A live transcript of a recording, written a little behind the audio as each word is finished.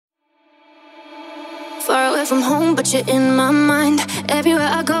away from home, but you're in my mind. Everywhere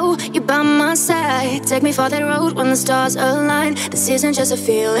I go, you're by my side. Take me for that road when the stars align. This isn't just a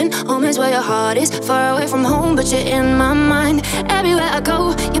feeling, home is where your heart is. Far away from home, but you're in my mind. Everywhere I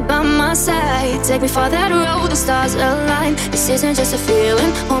go, you're by my side. Take me for that road, the stars align. This isn't just a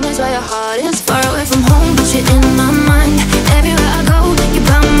feeling, home is where your heart is. Far away from home, but you're in my mind. Everywhere I go, you're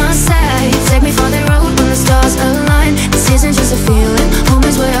by my side. Take me for that road when the stars align. This isn't just a feeling, home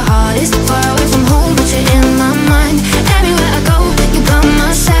is where your heart is. Far away from home, but you're in my mind. Everywhere I go, you're by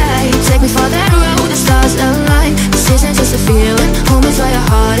my side. Take me for that road, the stars align. This isn't just a feeling, home is where your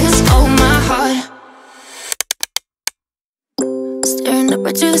heart is. Oh, my heart. Staring up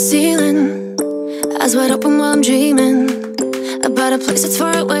right to the ceiling, eyes wide open while I'm dreaming about a place that's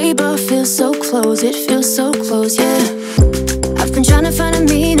far away but feels so close. It feels so close, yeah. I've been trying to find a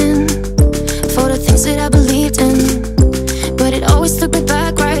meaning for the things that I believed in, but it always took me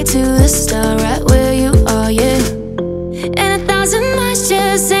back right to the start, right where you are, yeah. And 1,000 miles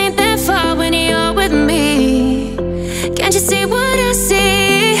just ain't that far when you're with me. Can't you see what I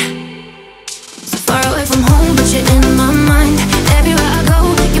see? So far away from home, but you're in my mind. Everywhere I go,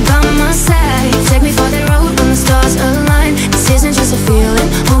 you're by my side. Take me for that road when the stars align. This isn't just a feeling,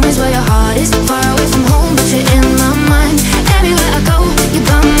 home is where your heart is. Far away from home, but you're in my mind. Everywhere I go, you're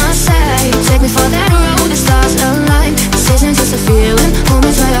by my side. Take me for that road, the stars align. This isn't just a feeling, home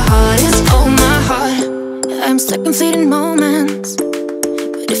is where your heart is. Oh, my heart. Yeah, I'm stuck in fleeting moments,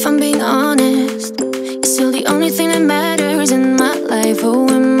 but if I'm being honest, you're still the only thing that matters in my life. Oh,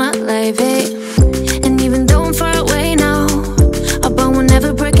 in my life, hey. And even though I'm far away now, our bond will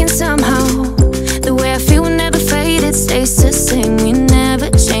never break in somehow. The way I feel will never fade, it stays the same, we never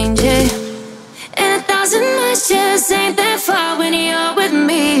change it. And 1,000 miles just ain't that far when you're with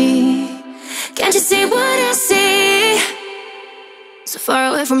me. Can't you see what I see? So far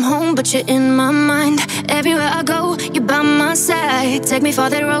away from home, but you're in my mind. Everywhere I go, you're by my side. Take me for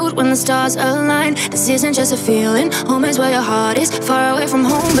that road when the stars align. This isn't just a feeling, home is where your heart is. Far away from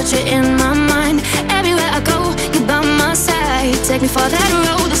home, but you're in my mind. Everywhere I go, you're by my side. Take me for that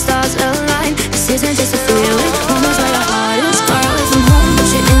road, the stars align. This isn't just a feeling, home is where your heart is. Far away from home, but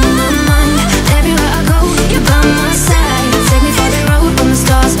you're in my mind. Everywhere I go, you're by my side. Take me for that road when the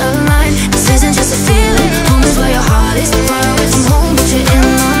stars align. This isn't just a feeling, home is where your heart is. Far away from home, but you're in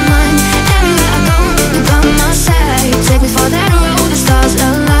my mind. Everywhere I go, you're by my side. Take me for that road, the stars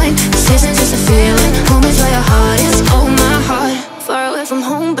align. This isn't just a feeling, home is where your heart is. Oh, my heart. Far away from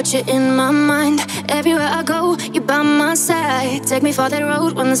home, but you're in my mind. Everywhere I go, you're by my side. Take me for that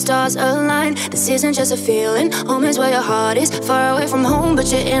road when the stars align. This isn't just a feeling, home is where your heart is. Far away from home, but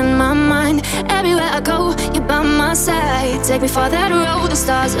you're in my mind. Everywhere I go, you're by my side. Take me for that road, the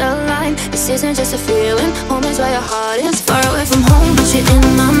stars align. This isn't just a feeling, home is where your heart is. Far away from home, but you're in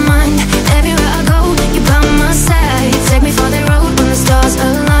my mind. Everywhere I go, you're by my side. Take me for that road when the stars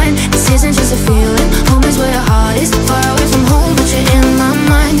align. This isn't just a feeling, home is where your heart is. Far away from home, but you're in my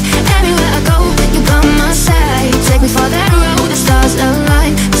mind. Everywhere I go, you're by my side. Take me for that road, the stars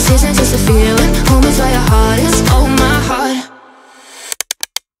align. This isn't just a feeling, home is where your heart is. Oh, my heart.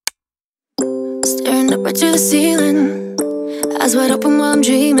 Staring up right to the ceiling, eyes wide open while I'm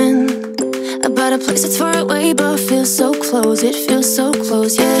dreaming about a place that's far away but feels so close. It feels so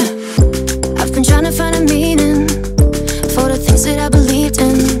close, yeah. I've been trying to find a meaning for the things that I believed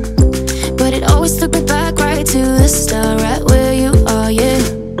in, but it always took me back right to the start, right where you are, yeah.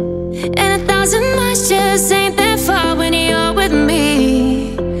 And 1,000 miles just ain't that far when you're with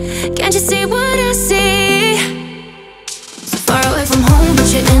me. Can't you see what I see? So far away from home, but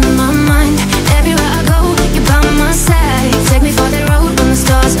you're in my mind. Everywhere I go, you're by my side. Take me for that road when the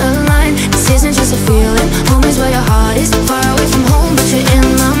stars align. This isn't just a feeling, home is where your heart is. Far away from home, but you're in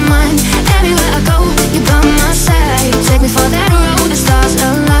my mind. Everywhere I go, you're by my side. Take me for that road, the stars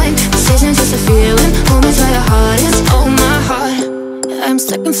align. This isn't just a feeling, home is where your heart is. Oh, my heart. Yeah, I'm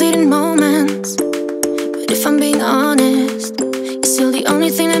stuck in fleeting moments, but if I'm being honest, you're still the only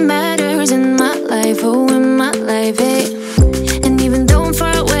thing that matters in my life. Oh, in my life, hey. And even though I'm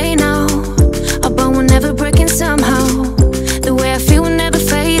far away now, our bond will never break in somehow. The way I feel will never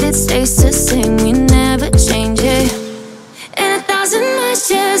fade, it stays the same, we never change it. And 1,000 miles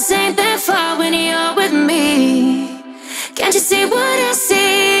just ain't that far when you're with me. Can't you see what I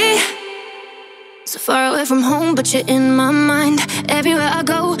see? So far away from home, but you're in my mind. Everywhere I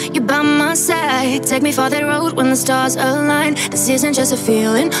go, you're by my side. Take me for that road when the stars align. This isn't just a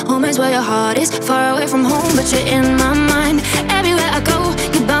feeling, home is where your heart is. Far away from home, but you're in my mind. Everywhere I go,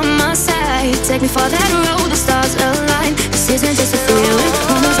 you're by my side. Take me for that road, the stars align. This isn't just a feeling,